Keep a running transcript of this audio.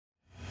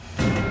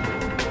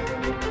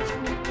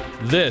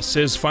This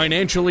is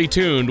Financially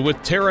Tuned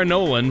with Tara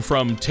Nolan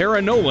from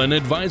Tara Nolan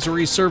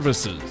Advisory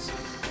Services.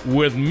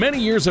 With many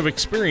years of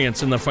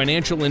experience in the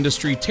financial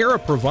industry, Tara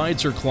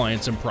provides her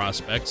clients and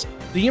prospects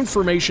the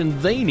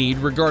information they need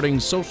regarding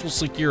Social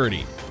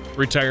Security,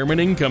 retirement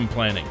income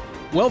planning,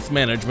 wealth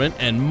management,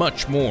 and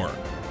much more.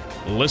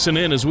 Listen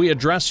in as we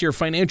address your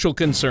financial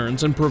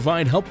concerns and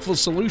provide helpful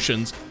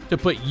solutions to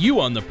put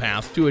you on the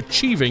path to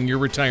achieving your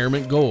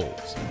retirement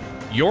goals.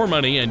 Your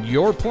money and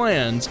your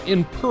plans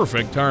in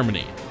perfect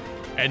harmony.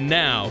 And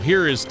now,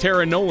 here is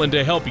Tara Nolan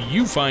to help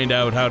you find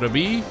out how to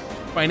be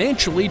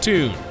financially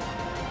tuned.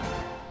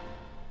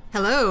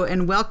 Hello,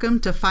 and welcome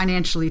to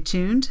Financially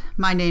Tuned.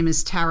 My name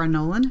is Tara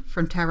Nolan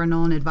from Tara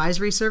Nolan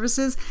Advisory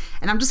Services.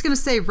 And I'm just going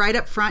to say right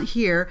up front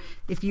here,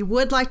 if you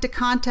would like to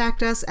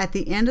contact us at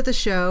the end of the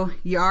show,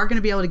 you are going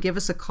to be able to give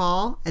us a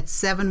call at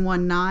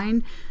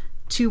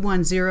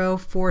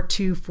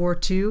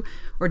 719-210-4242,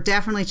 or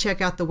definitely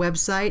check out the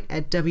website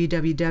at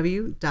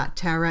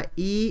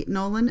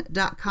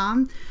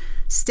www.taraenolan.com.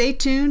 Stay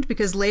tuned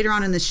because later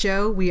on in the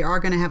show, we are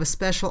going to have a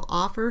special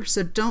offer,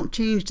 so don't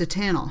change the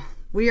channel.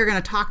 We are going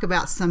to talk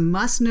about some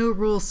must-know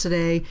rules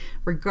today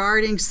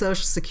regarding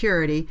Social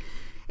Security.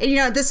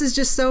 And this is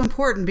just so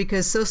important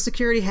because Social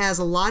Security has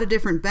a lot of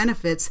different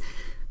benefits,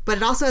 but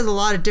it also has a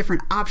lot of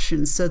different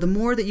options. So the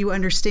more that you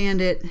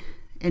understand it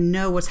and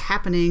know what's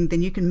happening,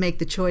 then you can make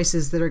the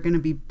choices that are going to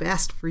be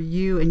best for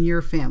you and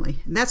your family.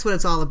 And that's what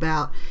it's all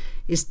about,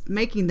 is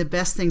making the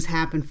best things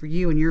happen for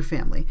you and your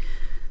family.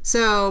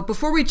 So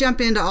before we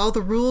jump into all the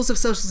rules of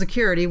Social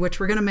Security, which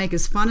we're going to make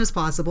as fun as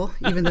possible,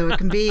 even though it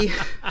can be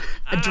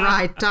a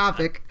dry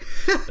topic.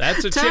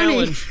 That's a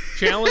Tony.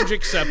 Challenge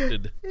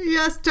accepted.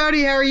 Yes,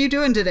 Tony, how are you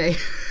doing today?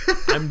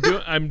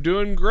 I'm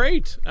doing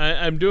great.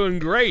 I'm doing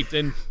great.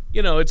 And,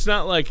 it's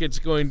not like it's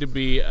going to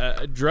be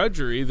a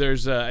drudgery.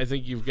 There's, I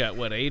think you've got,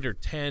 8 or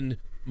 10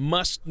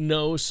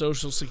 must-know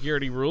Social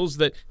Security rules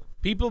that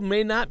people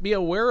may not be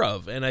aware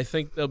of. And I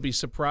think they'll be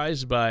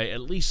surprised by at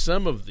least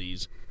some of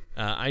these.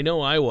 I know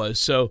I was.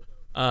 So,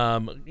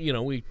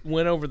 we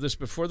went over this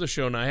before the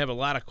show, and I have a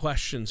lot of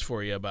questions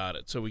for you about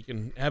it. So we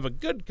can have a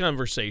good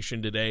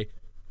conversation today.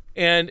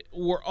 And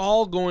we're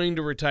all going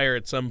to retire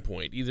at some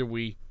point. Either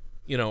we,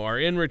 are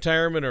in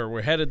retirement or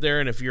we're headed there.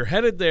 And if you're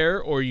headed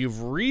there or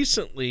you've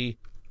recently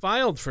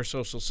filed for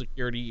Social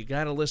Security, you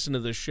got to listen to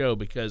this show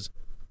because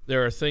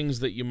there are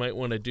things that you might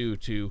want to do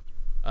to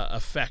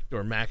affect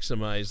or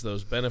maximize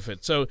those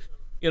benefits. So,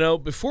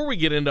 before we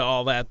get into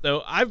all that,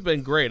 though, I've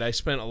been great. I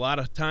spent a lot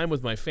of time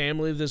with my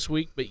family this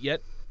week, but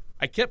yet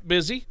I kept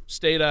busy,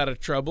 stayed out of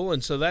trouble,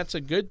 and so that's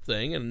a good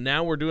thing. And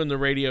now we're doing the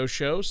radio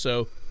show,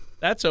 so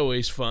that's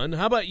always fun.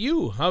 How about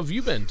you? How have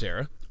you been,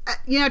 Tara?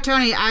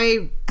 Tony,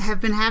 I have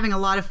been having a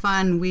lot of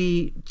fun.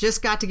 We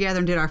just got together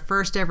and did our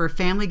first ever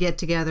family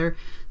get-together.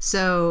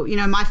 So,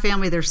 in my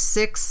family, there's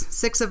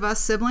six of us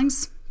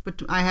siblings.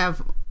 But I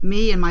have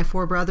me and my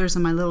 4 brothers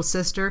and my little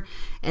sister,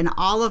 and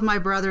all of my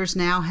brothers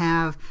now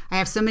I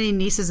have so many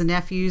nieces and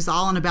nephews,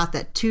 all in about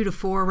that 2 to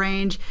 4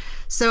 range.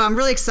 So I'm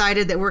really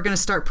excited that we're going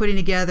to start putting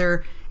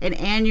together an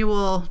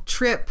annual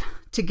trip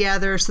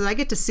together so that I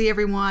get to see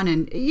everyone.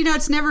 And,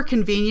 it's never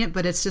convenient,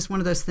 but it's just one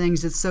of those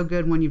things that's so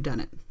good when you've done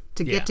it,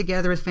 to get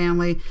together with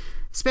family,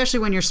 especially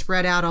when you're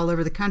spread out all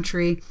over the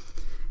country.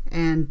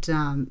 And,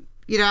 I'm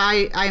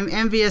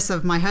envious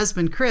of my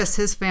husband, Chris.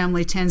 His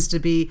family tends to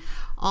be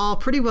all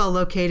pretty well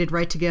located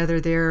right together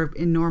there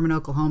in Norman,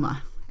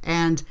 Oklahoma.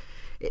 And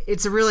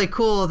it's really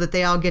cool that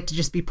they all get to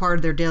just be part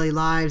of their daily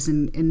lives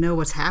and know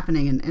what's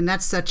happening. And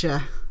that's such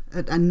a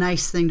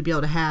nice thing to be able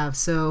to have.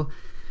 So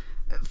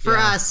for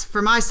us,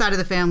 for my side of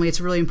the family,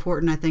 it's really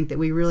important, I think, that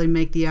we really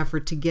make the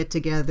effort to get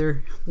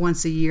together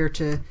once a year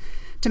to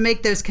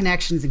make those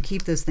connections and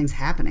keep those things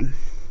happening.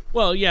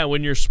 Well, yeah,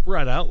 when you're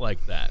spread out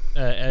like that,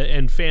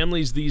 and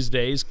families these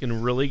days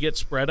can really get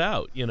spread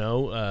out,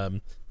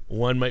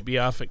 one might be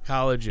off at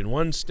college in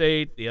one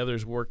state, the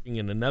other's working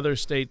in another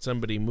state,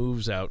 somebody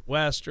moves out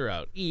west or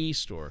out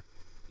east, or,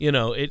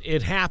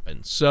 it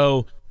happens.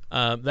 So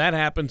that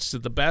happens to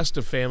the best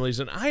of families,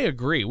 and I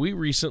agree. We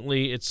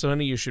recently, it's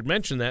funny you should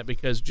mention that,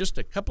 because just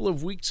a couple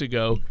of weeks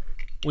ago,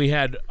 we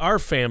had our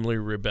family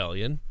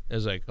rebellion,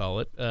 as I call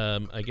it.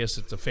 I guess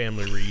it's a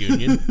family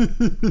reunion,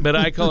 but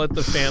I call it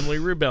the family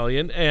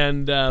rebellion.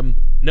 And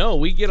no,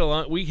 we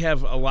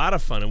have a lot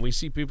of fun, and we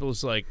see people.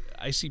 It's like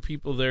I see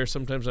people there.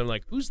 Sometimes I'm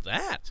like, "Who's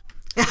that?"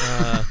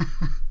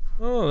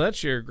 Oh,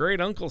 that's your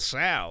great Uncle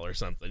Sal or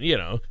something,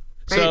 Right,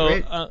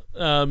 So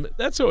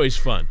that's always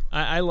fun.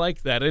 I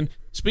like that. And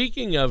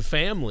speaking of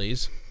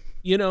families,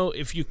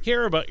 if you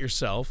care about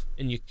yourself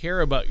and you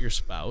care about your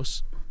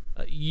spouse.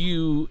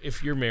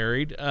 If you're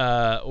married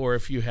or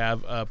if you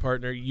have a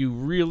partner, you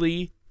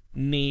really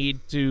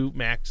need to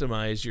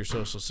maximize your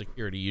Social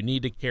Security. You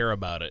need to care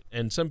about it.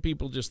 And some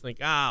people just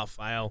think, I'll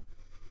file.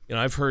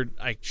 I've heard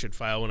I should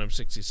file when I'm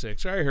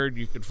 66. Or I heard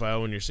you could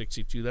file when you're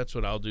 62. That's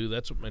what I'll do.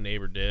 That's what my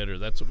neighbor did, or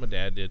that's what my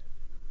dad did.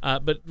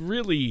 But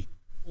really,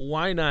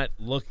 why not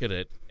look at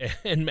it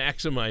and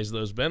maximize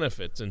those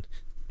benefits? And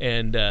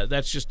And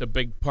that's just a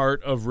big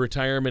part of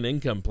retirement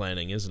income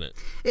planning, isn't it?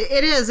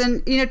 It is.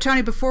 And,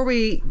 Tony, before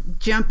we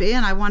jump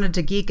in, I wanted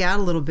to geek out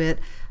a little bit.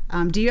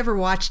 Do you ever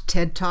watch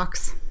TED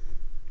Talks?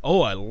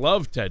 Oh, I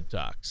love TED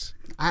Talks.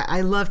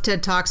 I love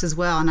TED Talks as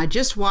well. And I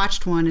just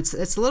watched one. It's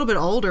a little bit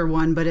older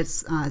one, but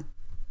it's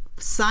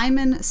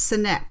Simon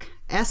Sinek,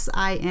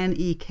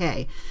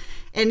 Sinek.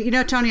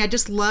 And, Tony, I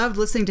just loved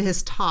listening to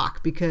his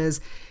talk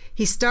because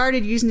he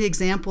started using the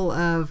example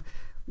of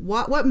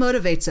what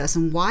motivates us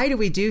and why do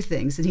we do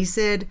things. And he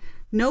said,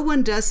 no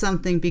one does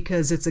something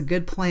because it's a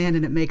good plan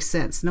and it makes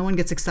sense. No one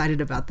gets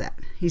excited about that.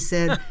 He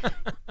said,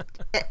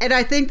 and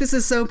I think this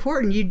is so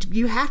important.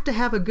 You have to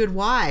have a good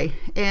why.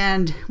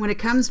 And when it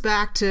comes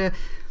back to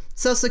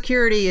Social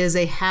Security is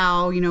a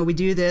how, we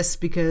do this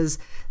because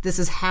this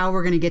is how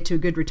we're going to get to a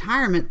good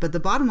retirement. But the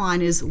bottom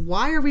line is,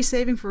 why are we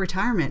saving for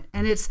retirement?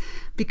 And it's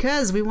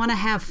because we want to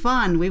have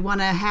fun. We want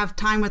to have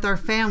time with our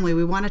family.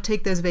 We want to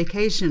take those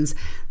vacations.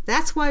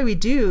 That's why we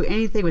do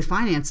anything with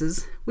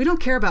finances. We don't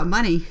care about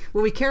money.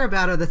 What we care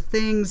about are the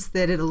things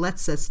that it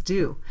lets us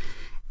do.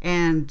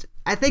 And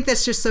I think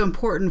that's just so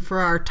important for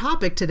our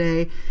topic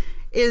today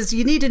is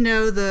you need to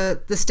know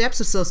the steps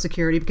of Social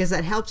Security because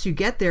that helps you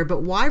get there.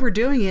 But why we're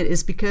doing it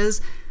is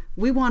because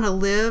we want to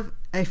live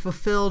a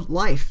fulfilled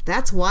life.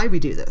 That's why we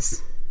do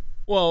this.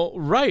 Well,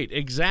 right,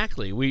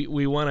 exactly.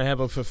 We want to have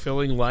a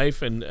fulfilling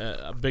life, and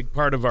a big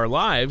part of our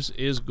lives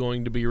is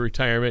going to be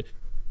retirement.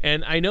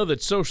 And I know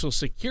that Social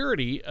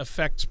Security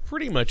affects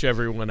pretty much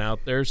everyone out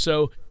there,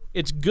 so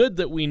it's good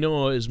that we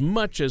know as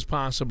much as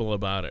possible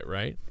about it,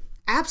 right?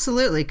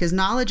 Absolutely, because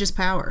knowledge is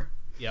power.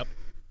 Yep.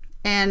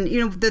 And,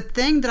 the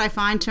thing that I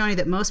find, Tony,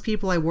 that most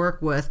people I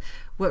work with,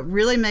 what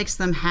really makes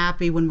them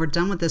happy when we're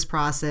done with this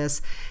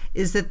process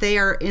is that they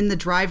are in the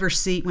driver's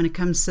seat when it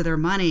comes to their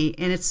money.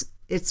 And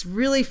it's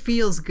really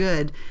feels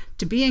good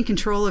to be in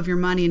control of your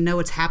money and know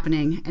what's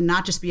happening and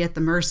not just be at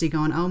the mercy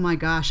going, oh my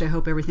gosh, I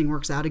hope everything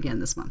works out again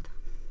this month.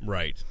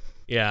 Right.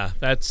 Yeah,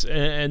 that's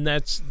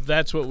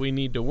what we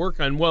need to work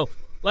on. Well,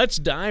 let's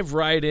dive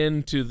right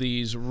into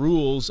these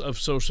rules of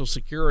Social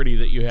Security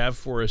that you have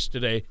for us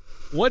today.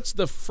 What's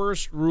the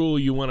first rule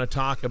you want to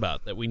talk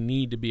about that we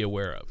need to be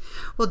aware of?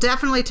 Well,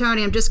 definitely,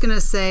 Tony. I'm just going to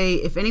say,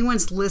 if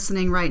anyone's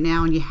listening right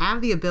now and you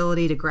have the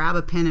ability to grab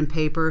a pen and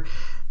paper,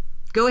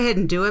 go ahead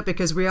and do it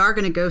because we are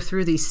going to go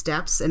through these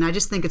steps, and I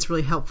just think it's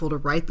really helpful to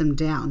write them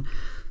down.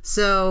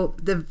 So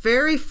the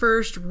very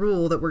first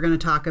rule that we're going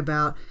to talk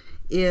about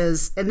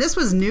is, and this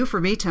was new for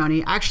me,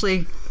 Tony.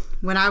 Actually,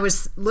 when I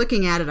was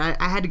looking at it,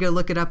 I had to go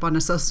look it up on the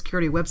Social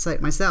Security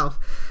website myself.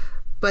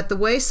 But the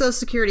way Social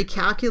Security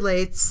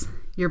calculates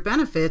your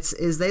benefits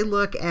is they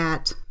look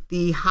at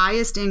the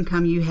highest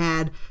income you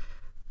had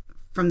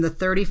from the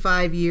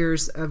 35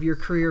 years of your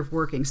career of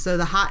working.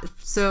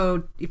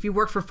 So if you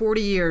work for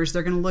 40 years,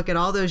 they're going to look at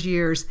all those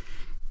years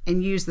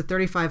and use the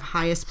 35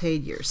 highest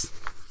paid years.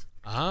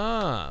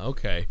 Ah,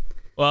 okay.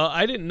 Well,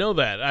 I didn't know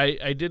that.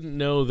 I didn't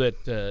know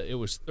that it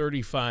was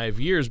 35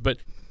 years, but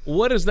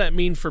what does that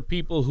mean for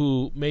people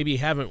who maybe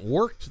haven't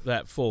worked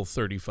that full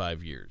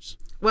 35 years?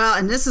 Well,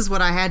 and this is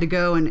what I had to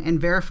go and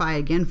verify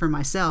again for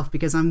myself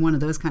because I'm one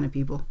of those kind of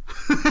people.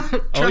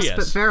 Trust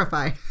but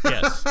verify.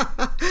 Yes.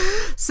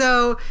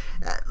 So,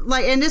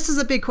 and this is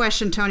a big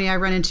question, Tony, I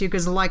run into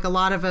because like a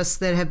lot of us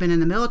that have been in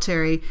the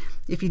military,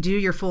 if you do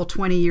your full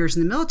 20 years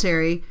in the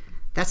military,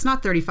 that's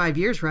not 35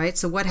 years, right?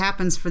 So what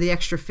happens for the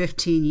extra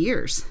 15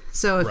 years?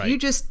 So if you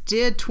just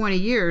did 20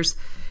 years,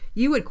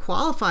 you would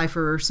qualify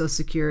for Social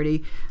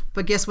Security,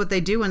 but guess what they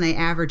do when they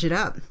average it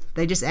up?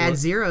 They just add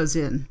zeros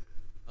in.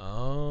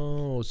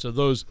 Oh, so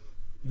those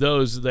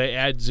they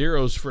add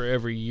zeros for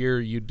every year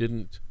you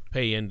didn't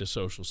pay into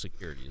Social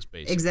Security is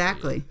basically.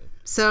 Exactly.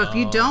 So if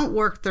you don't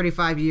work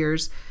 35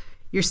 years,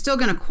 you're still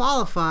going to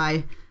qualify,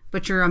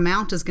 but your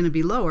amount is going to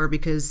be lower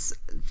because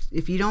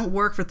if you don't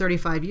work for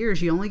 35 years,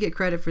 you only get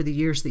credit for the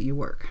years that you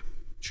work.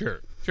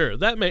 Sure.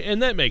 That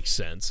makes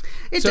sense.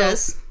 It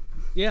does.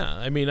 Yeah,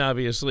 I mean,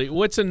 obviously.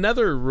 What's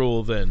another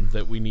rule then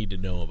that we need to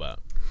know about?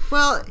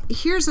 Well,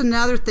 here's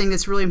another thing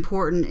that's really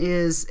important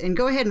is, and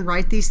go ahead and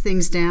write these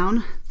things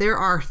down. There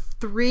are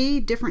 3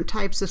 different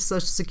types of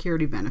Social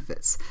Security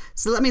benefits.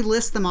 So let me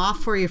list them off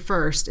for you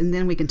first, and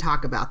then we can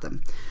talk about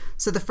them.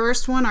 So the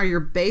first one are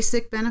your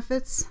basic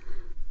benefits.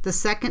 The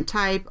second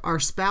type are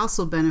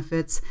spousal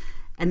benefits.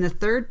 And the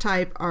third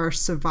type are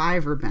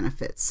survivor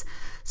benefits.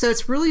 So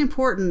it's really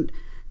important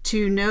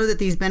to know that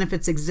these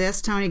benefits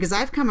exist, Tony, because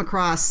I've come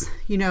across,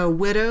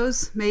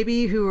 widows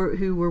maybe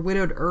who were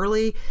widowed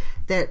early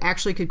that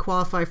actually could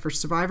qualify for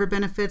survivor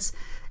benefits,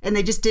 and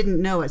they just didn't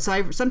know it.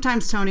 So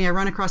sometimes, Tony, I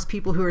run across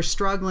people who are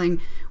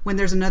struggling when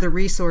there's another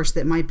resource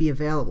that might be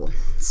available.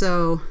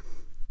 So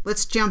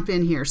let's jump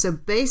in here. So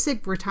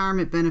basic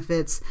retirement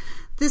benefits,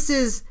 this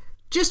is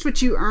just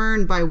what you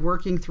earn by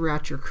working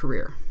throughout your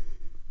career.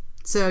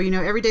 So,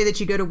 every day that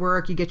you go to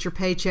work, you get your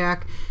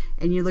paycheck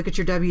and you look at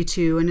your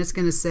W-2 and it's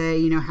going to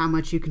say, how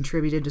much you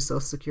contributed to Social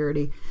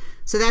Security.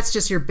 So that's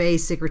just your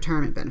basic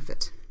retirement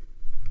benefit.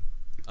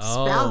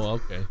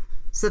 Okay.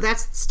 So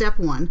that's step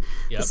one.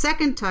 Yep. The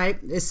second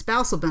type is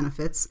spousal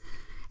benefits.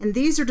 And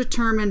these are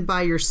determined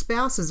by your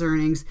spouse's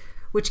earnings,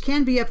 which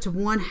can be up to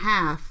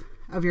 1/2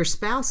 of your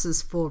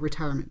spouse's full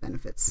retirement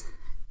benefits.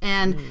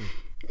 And,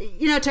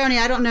 Tony,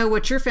 I don't know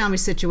what your family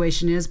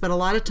situation is, but a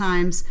lot of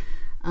times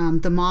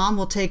the mom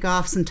will take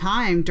off some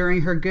time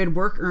during her good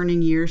work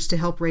earning years to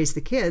help raise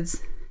the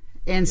kids.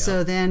 And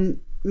so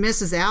then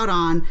misses out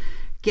on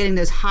getting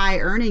those high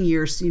earning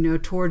years,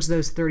 towards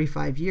those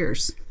 35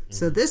 years.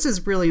 So this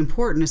is really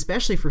important,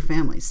 especially for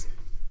families.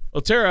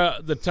 Well, Tara,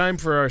 the time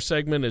for our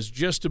segment is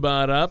just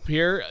about up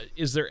here.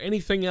 Is there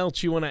anything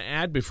else you want to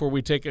add before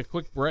we take a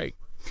quick break?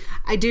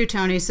 I do,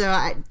 Tony.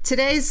 So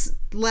today's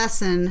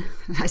lesson,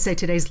 I say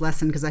today's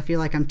lesson because I feel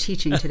like I'm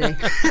teaching today,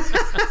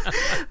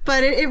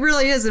 but it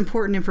really is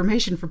important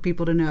information for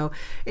people to know.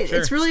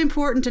 It's really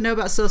important to know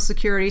about Social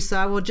Security. So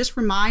I will just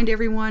remind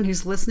everyone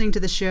who's listening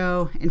to the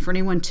show and for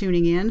anyone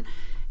tuning in,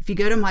 if you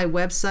go to my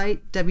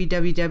website,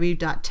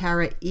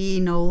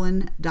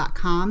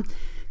 www.taraenolan.com,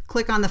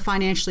 click on the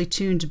Financially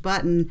Tuned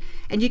button,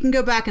 and you can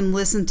go back and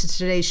listen to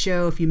today's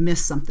show if you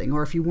missed something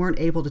or if you weren't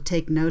able to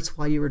take notes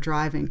while you were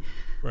driving.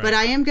 Right. But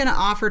I am going to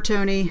offer,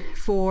 Tony,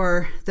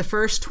 for the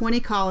first 20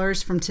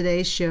 callers from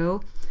today's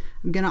show,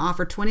 I'm going to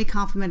offer 20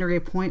 complimentary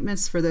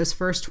appointments for those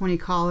first 20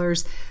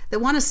 callers that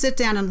want to sit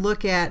down and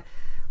look at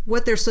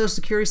what their Social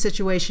Security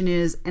situation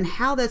is and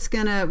how that's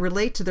going to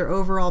relate to their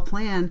overall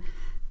plan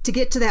to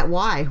get to that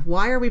why.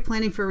 Why are we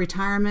planning for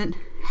retirement?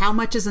 How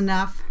much is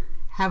enough?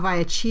 Have I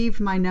achieved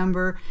my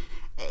number?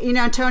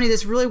 Tony,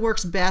 this really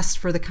works best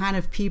for the kind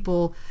of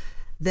people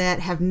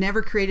that have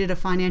never created a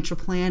financial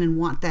plan and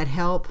want that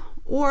help,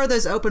 or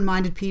those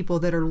open-minded people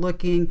that are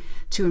looking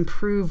to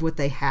improve what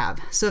they have.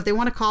 So if they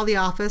want to call the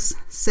office,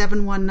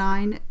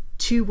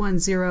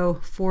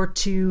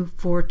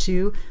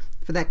 719-210-4242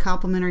 for that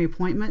complimentary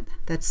appointment.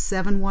 That's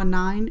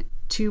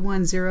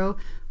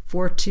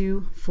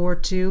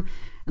 719-210-4242.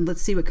 And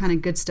let's see what kind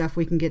of good stuff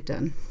we can get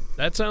done.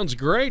 That sounds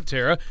great,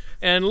 Tara.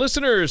 And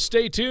listeners,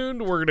 stay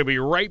tuned. We're going to be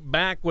right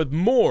back with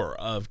more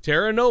of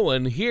Tara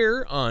Nolan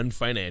here on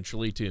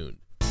Financially Tuned.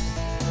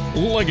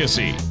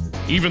 Legacy.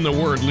 Even the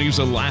word leaves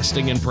a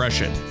lasting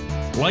impression.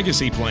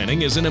 Legacy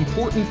planning is an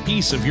important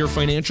piece of your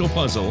financial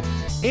puzzle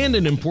and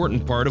an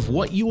important part of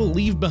what you will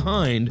leave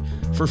behind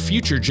for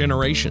future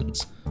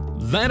generations.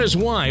 That is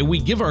why we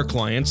give our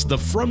clients the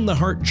From the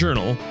Heart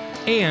Journal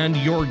and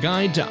your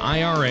guide to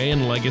IRA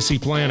and legacy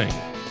planning.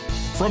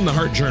 From the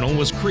Heart Journal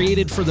was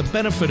created for the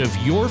benefit of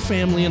your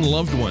family and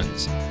loved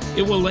ones.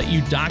 It will let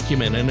you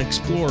document and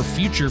explore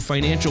future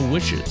financial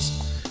wishes.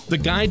 The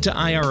Guide to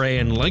IRA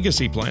and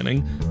Legacy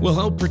Planning will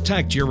help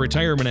protect your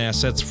retirement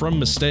assets from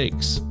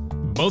mistakes.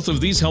 Both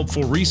of these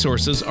helpful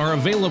resources are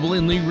available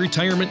in the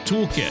Retirement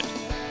Toolkit.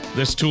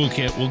 This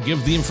toolkit will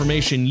give the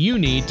information you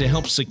need to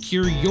help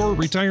secure your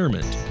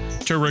retirement.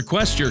 To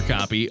request your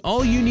copy,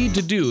 all you need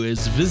to do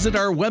is visit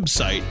our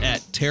website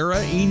at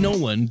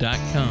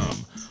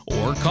taraenolan.com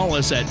or call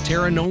us at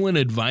Tara Nolan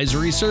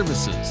Advisory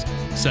Services,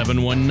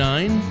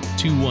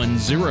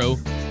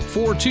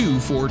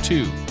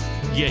 719-210-4242.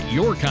 Get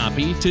your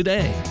copy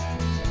today.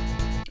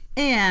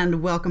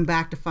 And welcome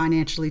back to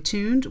Financially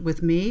Tuned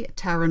with me,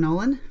 Tara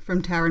Nolan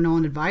from Tara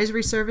Nolan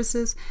Advisory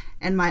Services,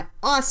 and my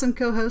awesome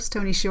co-host,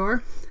 Tony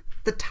Shore.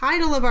 The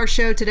title of our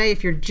show today,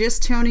 if you're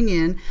just tuning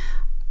in,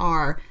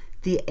 are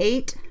the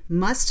 8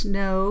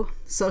 must-know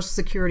Social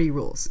Security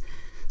rules.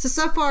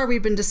 So far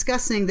we've been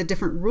discussing the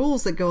different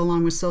rules that go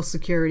along with Social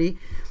Security,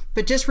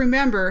 but just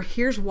remember,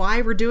 here's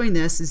why we're doing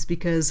this, is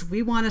because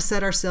we want to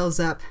set ourselves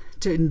up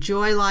to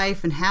enjoy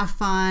life and have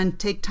fun,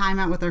 take time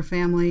out with our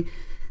family.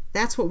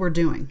 That's what we're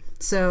doing.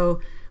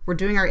 So we're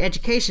doing our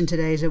education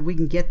today so we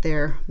can get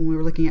there when we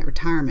were looking at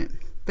retirement.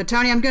 But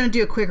Tony, I'm going to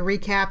do a quick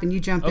recap and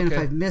you jump in if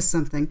I've missed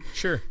something.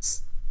 Sure.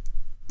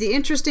 The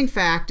interesting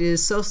fact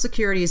is Social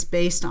Security is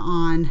based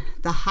on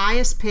the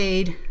highest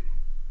paid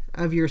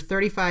of your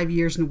 35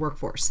 years in the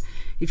workforce.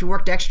 If you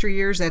worked extra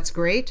years, that's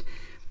great.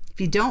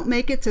 If you don't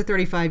make it to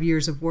 35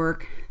 years of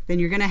work, then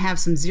you're going to have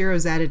some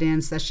zeros added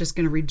in, so that's just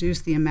going to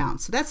reduce the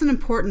amount. So that's an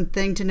important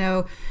thing to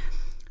know,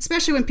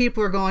 especially when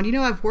people are going,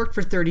 I've worked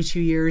for 32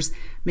 years.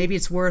 Maybe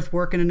it's worth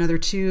working another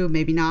 2,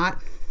 maybe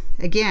not.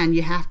 Again,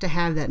 you have to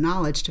have that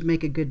knowledge to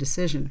make a good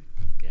decision.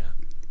 Yeah.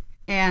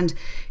 And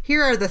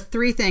here are the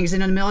 3 things. In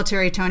the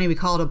military, Tony, we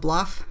call it a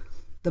bluff,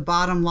 the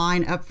bottom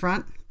line up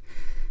front.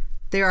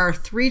 There are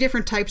 3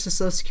 different types of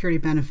Social Security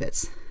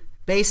benefits: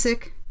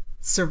 basic,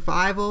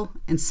 survival,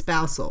 and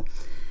spousal.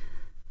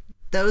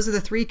 Those are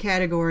the 3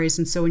 categories.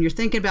 And so when you're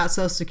thinking about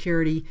Social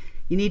Security,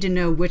 you need to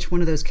know which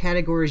one of those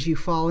categories you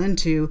fall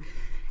into.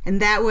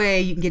 And that way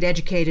you can get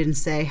educated and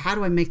say, how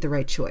do I make the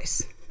right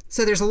choice?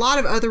 So there's a lot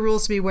of other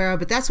rules to be aware of,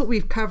 but that's what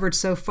we've covered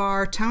so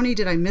far. Tony,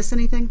 did I miss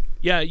anything?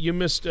 Yeah, you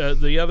missed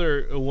the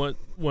other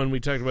one we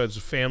talked about is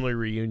family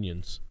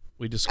reunions.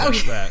 We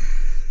discussed that.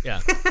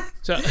 Yeah.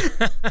 So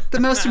the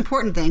most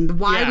important thing,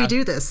 why we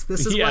do this.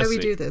 This is why we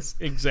do this.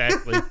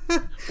 Exactly.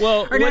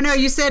 Well, or no,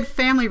 you said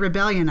family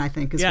rebellion, I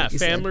think is what you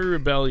said. Yeah, family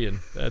rebellion.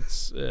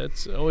 That's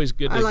always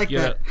good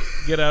to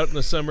get out in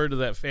the summer to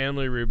that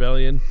family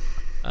rebellion.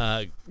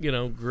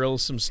 Grill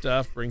some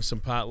stuff, bring some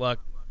potluck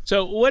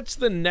So what's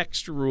the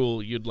next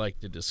rule you'd like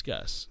to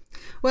discuss?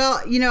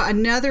 Well,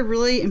 another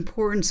really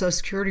important Social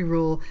Security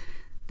rule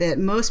that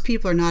most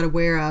people are not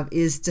aware of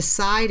is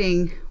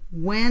deciding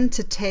when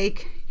to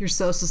take your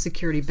Social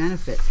Security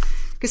benefit.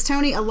 Because,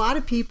 Tony, a lot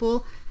of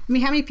people, how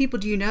many people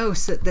do you know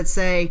that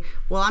say,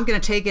 well, I'm going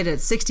to take it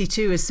at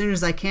 62 as soon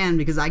as I can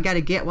because I got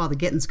to get while the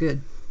getting's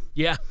good?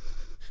 Yeah,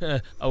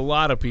 a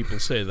lot of people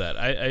say that.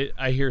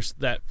 I hear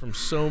that from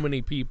so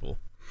many people.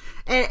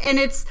 And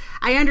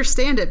I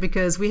understand it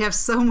because we have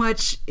so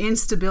much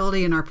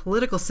instability in our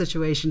political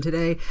situation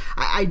today.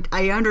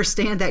 I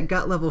understand that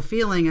gut level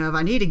feeling of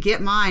I need to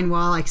get mine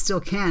while I still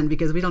can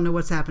because we don't know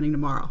what's happening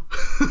tomorrow.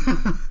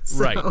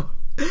 Right. Exactly.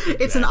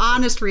 It's an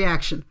honest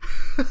reaction.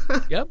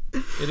 Yep,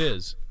 it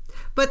is.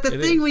 But the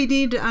thing we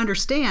need to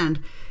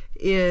understand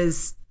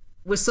is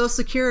with Social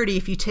Security,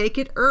 if you take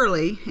it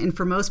early, and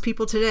for most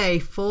people today,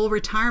 full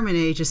retirement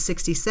age is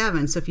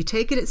 67. So if you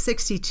take it at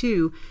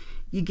 62,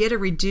 you get a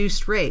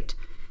reduced rate.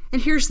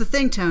 And here's the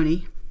thing,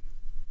 Tony.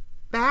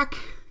 Back,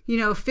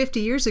 50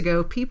 years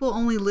ago, people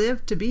only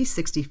lived to be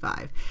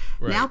 65.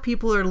 Right. Now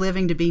people are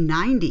living to be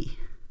 90.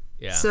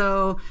 Yeah.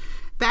 So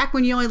back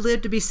when you only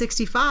lived to be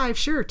 65,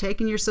 sure,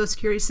 taking your Social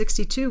Security at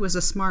 62 was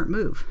a smart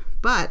move.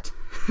 But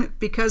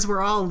because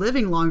we're all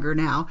living longer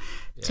now,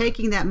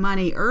 taking that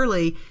money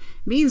early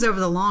means over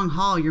the long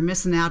haul, you're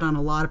missing out on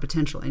a lot of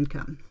potential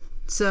income.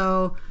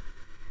 So,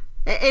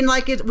 and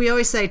we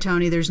always say,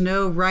 Tony, there's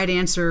no right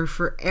answer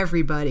for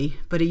everybody,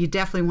 but you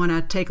definitely want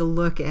to take a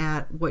look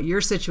at what your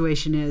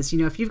situation is.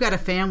 If you've got a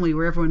family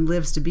where everyone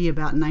lives to be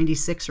about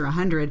 96 or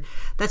 100,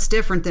 that's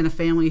different than a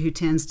family who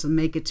tends to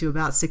make it to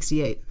about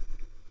 68.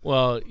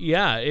 Well,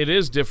 yeah, it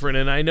is different,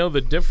 and I know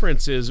the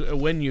difference is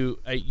when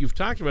you've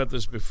talked about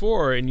this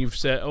before, and you've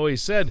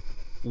always said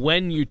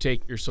when you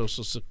take your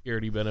Social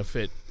Security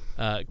benefit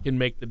can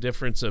make the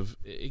difference of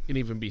it can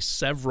even be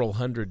several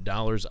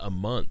 $100s a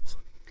month.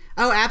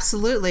 Oh,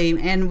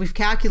 absolutely, and we've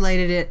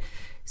calculated it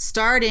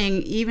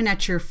starting even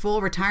at your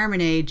full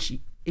retirement age.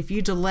 If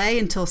you delay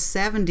until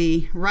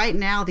 70, right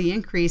now the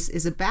increase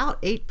is about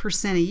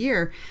 8% a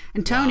year.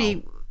 And Tony,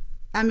 wow.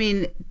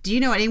 Do you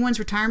know anyone's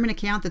retirement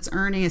account that's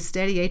earning a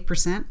steady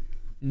 8%?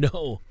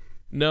 No,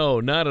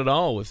 not at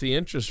all. With the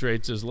interest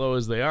rates as low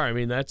as they are,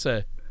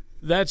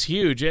 that's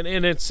huge,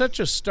 and it's such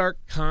a stark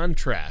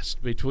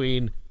contrast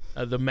between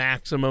the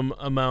maximum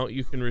amount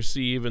you can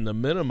receive and the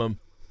minimum.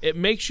 It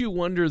makes you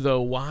wonder,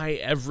 though, why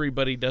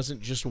everybody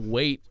doesn't just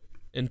wait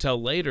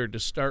until later to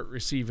start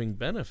receiving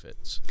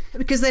benefits.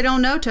 Because they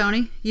don't know,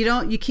 Tony.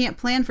 You can't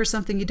plan for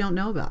something you don't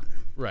know about.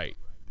 Right.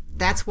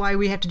 That's why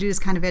we have to do this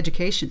kind of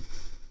education.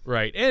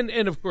 Right. And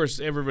of course,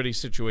 everybody's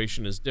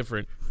situation is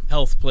different.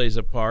 Health plays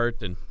a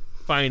part, and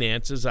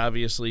finances,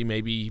 obviously.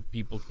 Maybe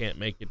people can't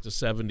make it to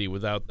 70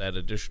 without that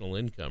additional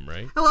income,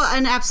 right? Well,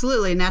 and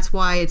absolutely. And that's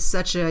why it's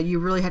you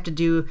really have to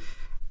do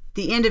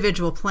the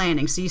individual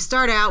planning. So you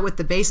start out with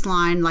the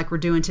baseline like we're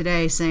doing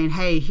today, saying,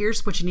 hey,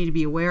 here's what you need to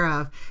be aware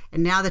of.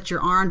 And now that you're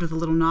armed with a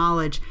little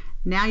knowledge,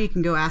 now you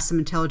can go ask some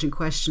intelligent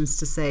questions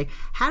to say,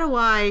 how do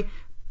I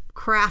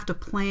craft a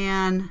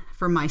plan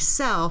for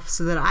myself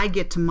so that I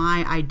get to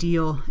my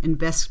ideal and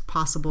best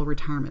possible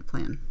retirement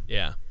plan?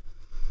 Yeah,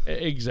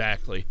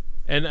 exactly.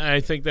 And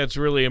I think that's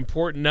really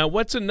important. Now,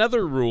 what's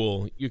another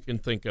rule you can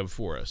think of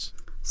for us?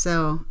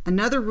 So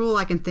another rule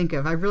I can think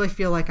of, I really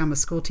feel like I'm a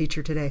school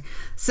teacher today.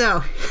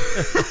 So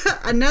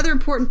another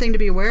important thing to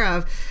be aware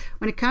of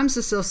when it comes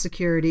to Social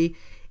Security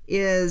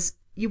is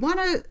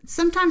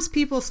sometimes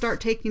people start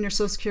taking their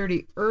Social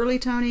Security early,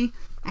 Tony.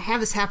 I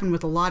have this happen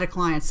with a lot of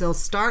clients. They'll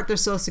start their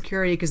Social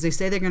Security because they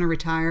say they're going to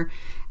retire.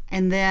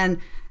 And then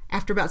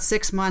after about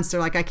 6 months, they're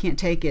like, I can't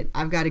take it.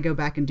 I've got to go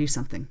back and do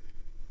something.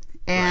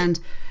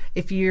 And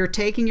if you're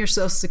taking your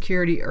Social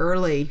Security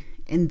early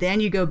and then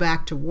you go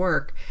back to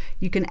work,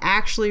 you can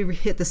actually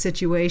hit the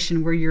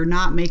situation where you're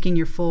not making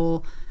your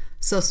full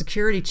Social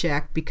Security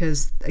check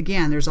because,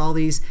 again, there's all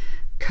these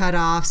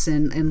cutoffs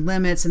and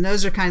limits, and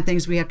those are kind of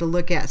things we have to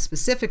look at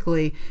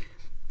specifically.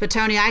 But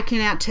Tony, I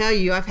cannot tell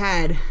you, I've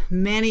had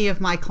many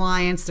of my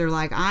clients, they're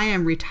like, I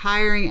am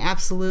retiring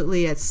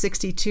absolutely at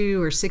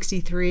 62 or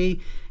 63,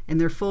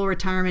 and their full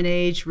retirement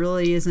age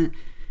really isn't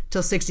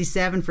till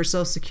 67 for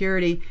Social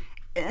Security.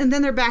 And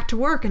then they're back to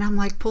work, and I'm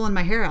like pulling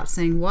my hair out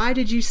saying, why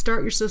did you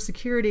start your Social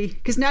Security?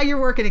 Because now you're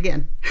working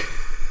again.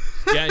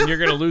 Yeah, and you're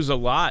going to lose a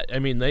lot.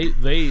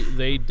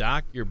 They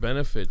dock your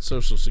benefits,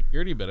 Social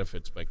Security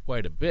benefits, by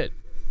quite a bit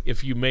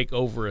if you make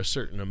over a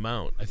certain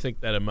amount. I think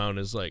that amount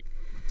is like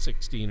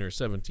 $16,000 or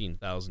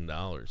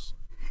 $17,000.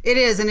 It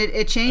is, and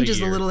it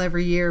changes a little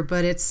every year,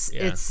 but it's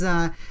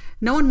no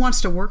one wants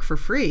to work for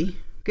free.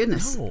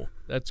 Goodness. No,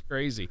 that's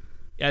crazy.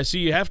 Yeah, so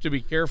you have to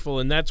be careful,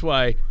 and that's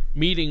why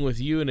meeting with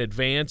you in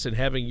advance and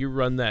having you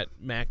run that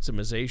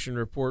maximization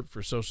report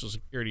for Social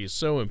Security is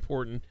so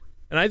important.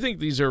 And I think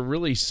these are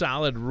really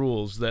solid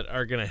rules that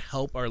are going to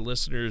help our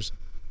listeners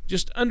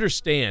just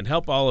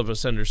help all of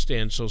us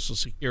understand Social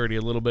Security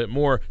a little bit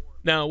more.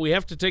 Now, we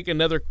have to take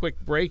another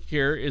quick break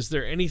here. Is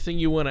there anything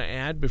you want to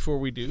add before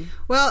we do?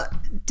 Well,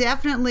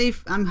 definitely,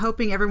 I'm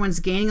hoping everyone's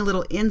gaining a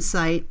little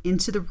insight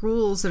into the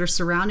rules that are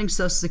surrounding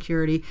Social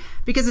Security,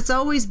 because it's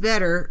always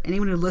better,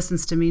 anyone who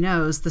listens to me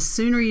knows, the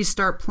sooner you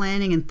start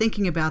planning and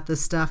thinking about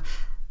this stuff,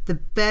 the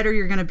better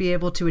you're going to be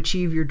able to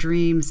achieve your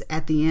dreams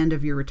at the end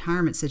of your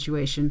retirement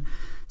situation.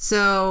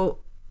 So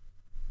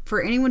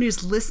for anyone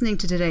who's listening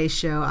to today's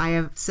show, I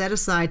have set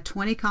aside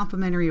 20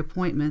 complimentary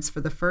appointments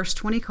for the first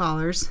 20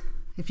 callers.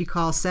 If you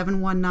call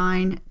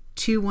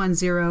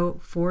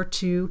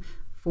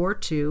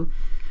 719-210-4242,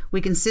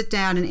 we can sit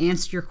down and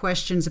answer your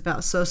questions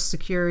about Social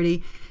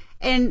Security.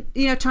 And,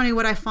 Tony,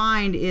 what I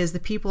find is the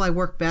people I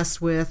work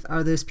best with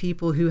are those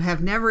people who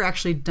have never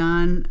actually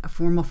done a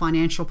formal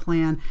financial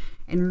plan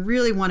and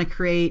really want to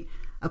create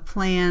a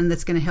plan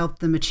that's going to help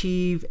them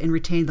achieve and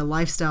retain the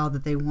lifestyle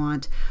that they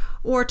want.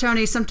 Or,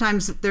 Tony,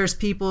 sometimes there's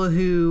people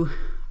who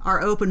are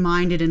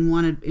open-minded and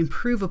want to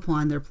improve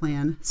upon their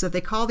plan. So if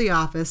they call the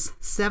office,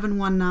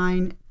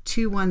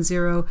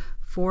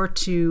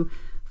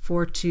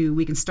 719-210-4242,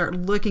 we can start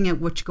looking at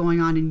what's going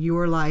on in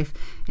your life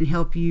and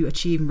help you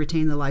achieve and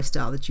retain the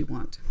lifestyle that you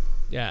want.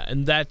 Yeah,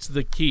 and that's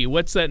the key.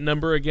 What's that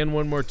number again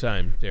one more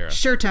time, Tara?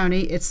 Sure,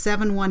 Tony. It's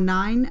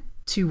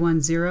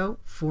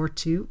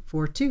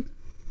 719-210-4242.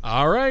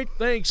 All right,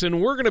 thanks.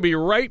 And we're going to be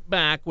right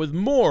back with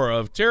more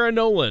of Tara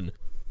Nolan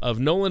of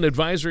Nolan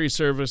Advisory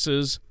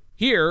Services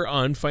here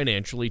on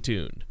Financially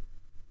Tuned.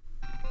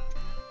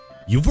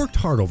 You've worked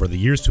hard over the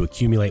years to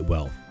accumulate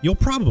wealth. You'll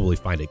probably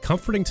find it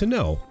comforting to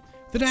know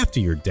that after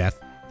your death,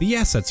 the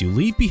assets you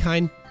leave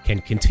behind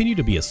can continue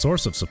to be a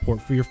source of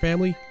support for your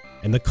family,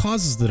 and the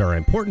causes that are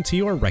important to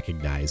you are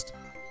recognized.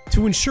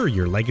 To ensure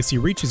your legacy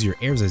reaches your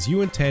heirs as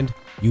you intend,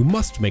 you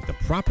must make the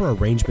proper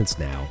arrangements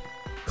now.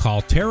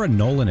 Call Tara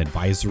Nolan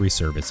Advisory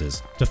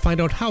Services to find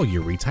out how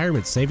your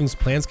retirement savings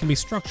plans can be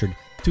structured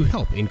to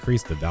help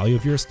increase the value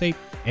of your estate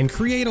and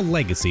create a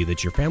legacy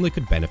that your family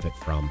could benefit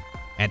from.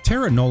 At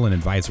Tara Nolan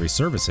Advisory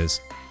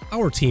Services,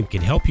 our team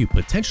can help you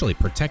potentially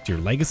protect your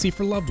legacy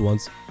for loved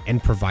ones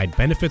and provide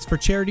benefits for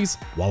charities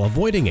while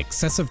avoiding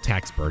excessive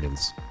tax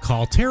burdens.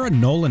 Call Tara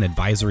Nolan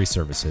Advisory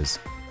Services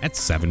at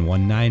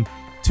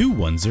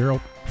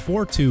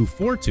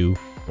 719-210-4242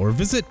 or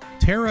visit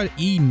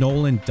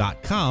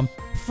taraenolan.com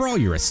for all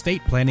your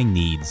estate planning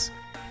needs.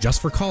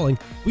 Just for calling,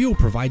 we will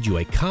provide you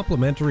a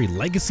complimentary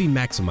Legacy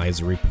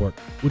Maximizer report,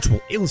 which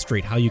will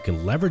illustrate how you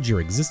can leverage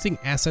your existing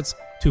assets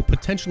to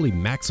potentially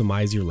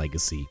maximize your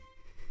legacy.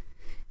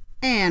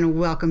 And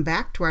welcome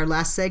back to our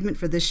last segment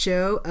for this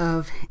show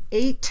of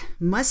 8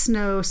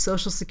 must-know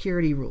Social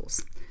Security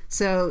rules.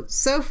 So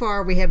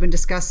far we have been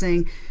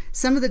discussing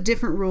some of the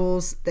different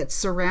rules that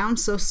surround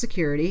Social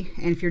Security.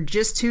 And if you're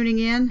just tuning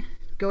in,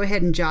 go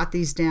ahead and jot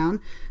these down.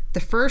 The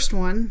first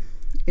one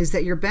is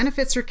that your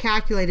benefits are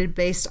calculated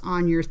based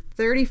on your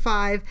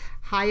 35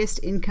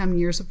 highest income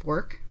years of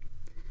work.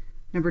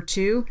 Number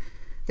 2,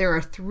 there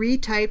are 3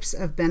 types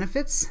of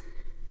benefits: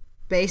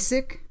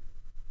 basic,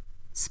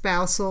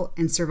 spousal,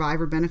 and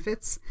survivor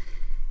benefits.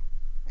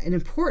 An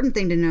important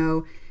thing to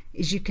know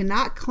is you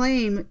cannot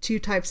claim 2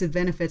 types of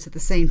benefits at the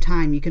same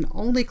time. You can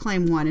only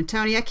claim one. And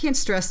Tony, I can't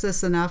stress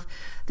this enough.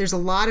 There's a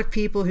lot of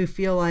people who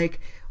feel like,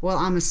 well,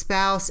 I'm a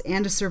spouse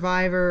and a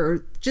survivor,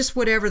 or just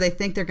whatever, they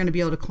think they're going to be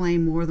able to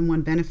claim more than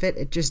one benefit.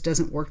 It just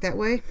doesn't work that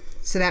way.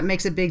 So that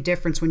makes a big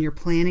difference when you're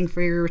planning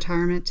for your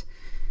retirement.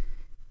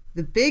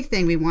 The big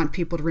thing we want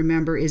people to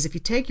remember is if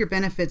you take your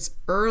benefits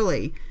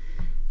early,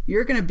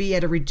 you're going to be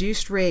at a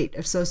reduced rate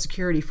of Social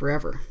Security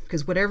forever,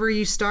 because whatever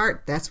you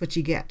start, that's what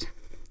you get.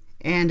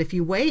 And if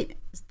you wait,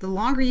 the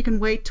longer you can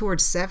wait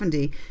towards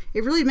 70,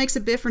 it really makes a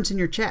difference in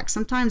your check.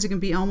 Sometimes it can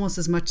be almost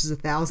as much as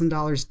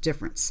 $1,000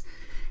 difference.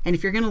 And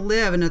if you're going to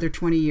live another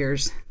 20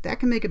 years, that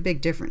can make a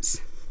big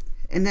difference.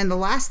 And then the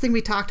last thing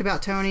we talked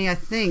about, Tony, I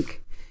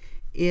think,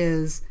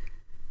 is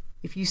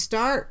if you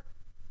start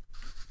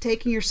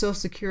taking your Social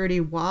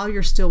Security while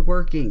you're still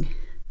working,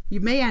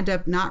 you may end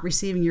up not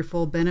receiving your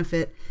full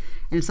benefit,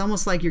 and it's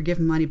almost like you're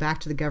giving money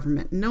back to the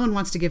government. No one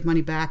wants to give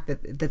money back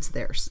that's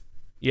theirs.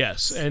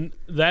 Yes, and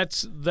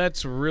that's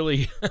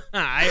really,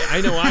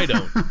 I know I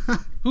don't.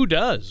 Who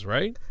does,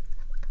 right?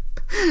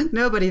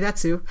 Nobody,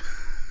 that's who.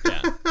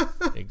 Yeah,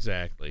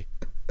 exactly.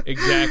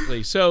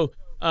 So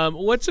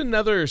what's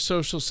another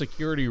Social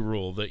Security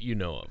rule that you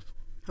know of?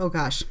 Oh,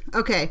 gosh.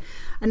 Okay.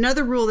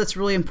 Another rule that's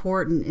really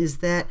important is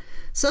that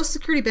Social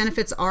Security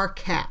benefits are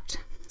capped.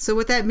 So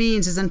what that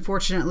means is,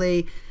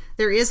 unfortunately,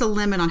 there is a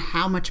limit on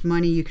how much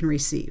money you can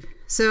receive.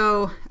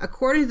 So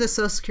according to the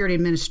Social Security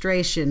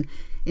Administration,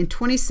 in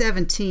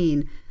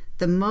 2017,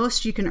 the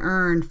most you can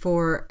earn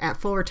at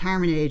full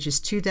retirement age is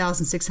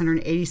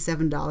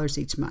 $2,687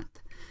 each month.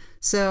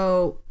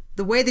 So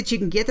the way that you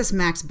can get this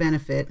max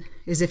benefit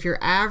is if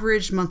your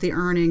average monthly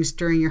earnings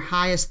during your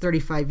highest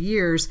 35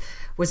 years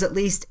was at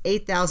least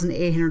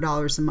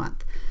 $8,800 a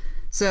month.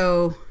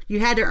 So you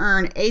had to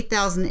earn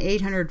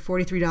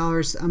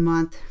 $8,843 a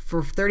month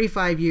for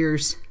 35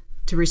 years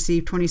to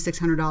receive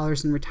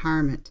 $2,600 in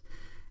retirement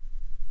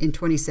in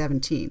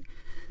 2017.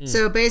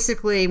 So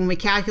basically, when we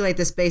calculate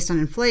this based on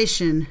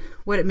inflation,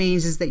 what it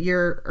means is that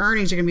your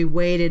earnings are going to be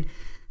weighted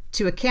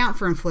to account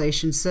for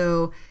inflation.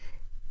 So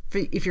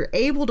if you're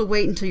able to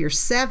wait until you're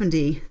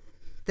 70,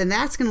 then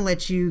that's going to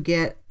let you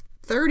get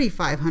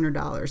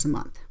 $3,500 a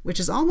month, which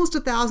is almost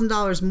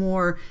 $1,000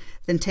 more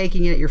than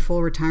taking it at your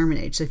full retirement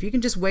age. So if you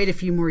can just wait a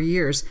few more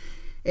years,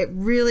 it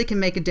really can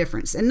make a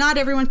difference. And not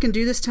everyone can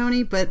do this,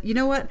 Tony, but you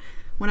know what?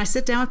 When I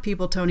sit down with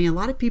people, Tony, a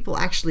lot of people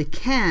actually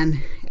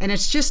can. And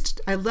it's just,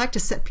 I like to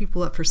set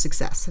people up for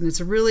success. And it's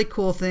a really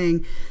cool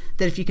thing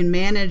that if you can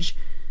manage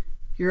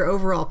your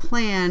overall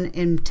plan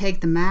and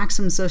take the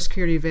maximum Social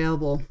Security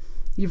available,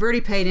 you've already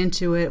paid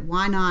into it.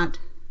 Why not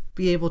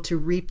be able to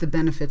reap the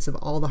benefits of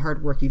all the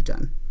hard work you've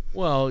done?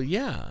 Well,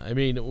 yeah. I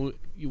mean,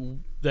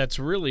 that's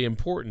really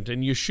important,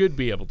 and you should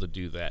be able to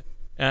do that.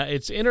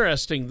 It's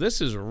interesting.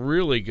 This is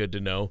really good to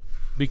know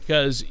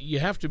because you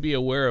have to be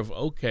aware of,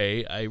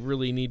 okay, I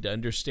really need to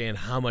understand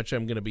how much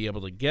I'm going to be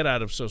able to get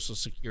out of Social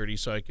Security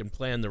so I can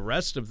plan the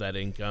rest of that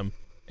income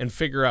and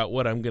figure out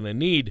what I'm going to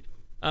need.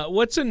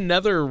 What's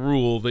another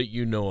rule that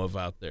you know of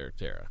out there,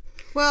 Tara?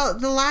 Well,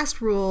 the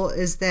last rule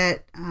is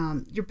that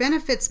your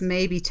benefits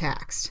may be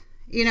taxed.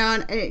 You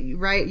know,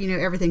 right? You know,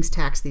 everything's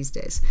taxed these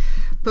days.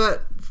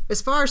 But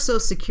as far as Social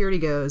Security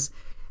goes,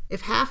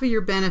 if half of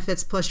your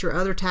benefits plus your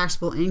other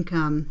taxable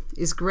income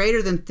is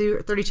greater than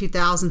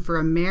 $32,000 for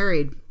a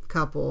married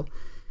couple,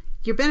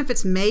 your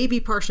benefits may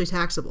be partially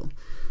taxable.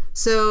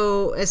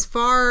 So as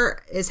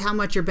far as how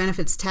much your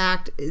benefits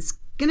taxed is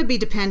going to be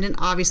dependent,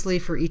 obviously,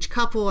 for each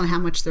couple and how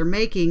much they're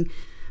making.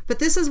 But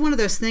this is one of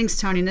those things,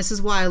 Tony, and this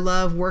is why I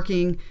love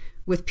working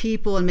with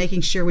people and making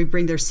sure we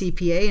bring their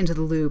CPA into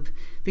the loop,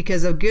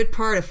 because a good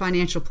part of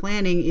financial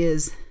planning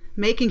is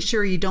making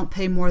sure you don't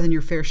pay more than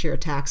your fair share of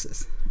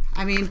taxes.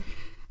 I mean,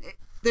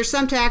 there's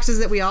some taxes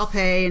that we all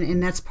pay,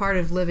 and that's part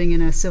of living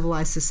in a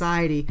civilized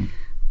society.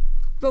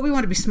 But we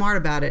want to be smart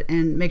about it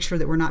and make sure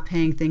that we're not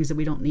paying things that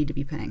we don't need to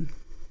be paying.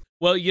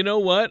 Well, you know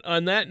what?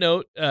 On that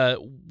note,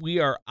 we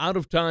are out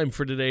of time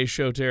for today's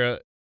show, Tara.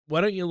 Why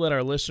don't you let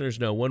our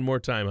listeners know one more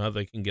time how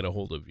they can get a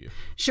hold of you?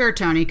 Sure,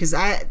 Tony, because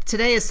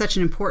today is such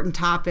an important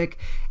topic.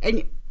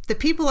 And the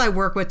people I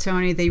work with,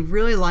 Tony, they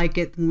really like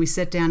it when we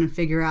sit down and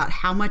figure out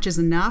how much is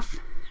enough.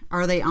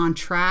 Are they on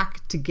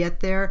track to get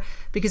there?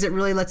 Because it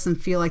really lets them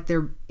feel like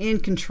they're in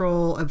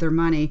control of their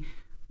money,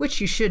 which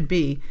you should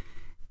be.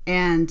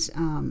 And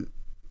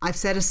I've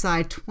set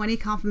aside 20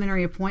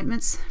 complimentary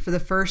appointments for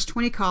the first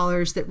 20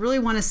 callers that really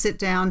want to sit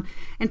down.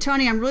 And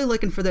Tony, I'm really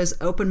looking for those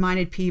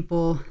open-minded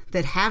people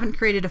that haven't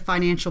created a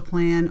financial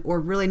plan or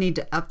really need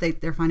to update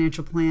their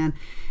financial plan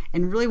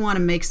and really want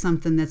to make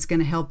something that's going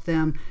to help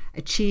them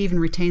achieve and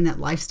retain that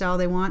lifestyle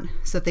they want.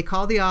 So if they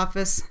call the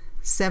office,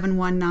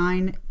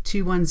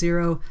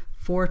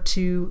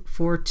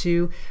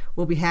 719-210-4242,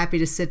 we'll be happy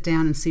to sit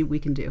down and see what we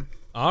can do.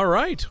 All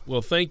right.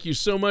 Well, thank you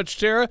so much,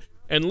 Tara.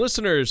 And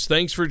listeners,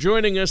 thanks for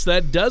joining us.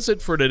 That does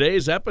it for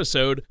today's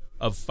episode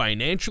of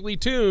Financially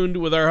Tuned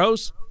with our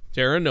host,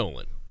 Tara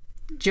Nolan.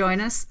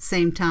 Join us,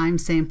 same time,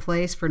 same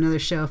place for another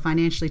show of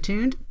Financially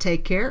Tuned.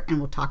 Take care, and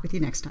we'll talk with you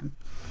next time.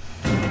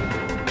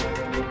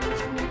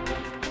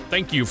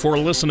 Thank you for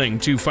listening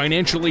to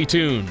Financially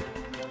Tuned.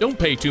 Don't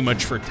pay too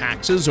much for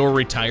taxes or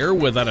retire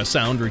without a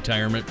sound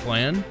retirement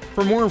plan.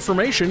 For more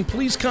information,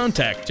 please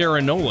contact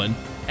Tara Nolan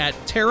at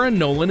Tara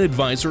Nolan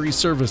Advisory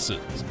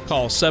Services.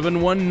 Call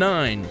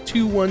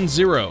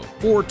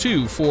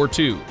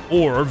 719-210-4242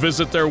 or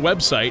visit their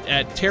website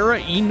at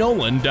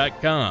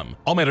taraenolan.com.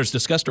 All matters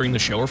discussed during the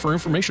show are for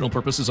informational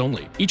purposes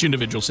only. Each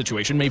individual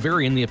situation may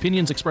vary and the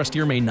opinions expressed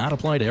here may not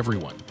apply to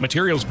everyone.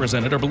 Materials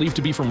presented are believed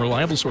to be from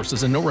reliable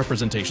sources and no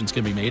representations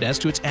can be made as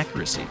to its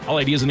accuracy. All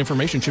ideas and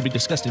information should be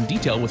discussed in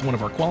detail with one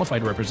of our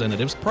qualified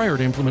representatives prior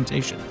to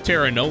implementation.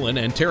 Tara Nolan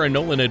and Tara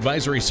Nolan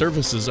Advisory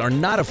Services are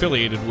not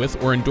affiliated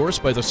with or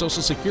endorsed by the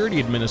Social Security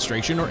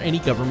Administration or any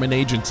government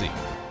agency.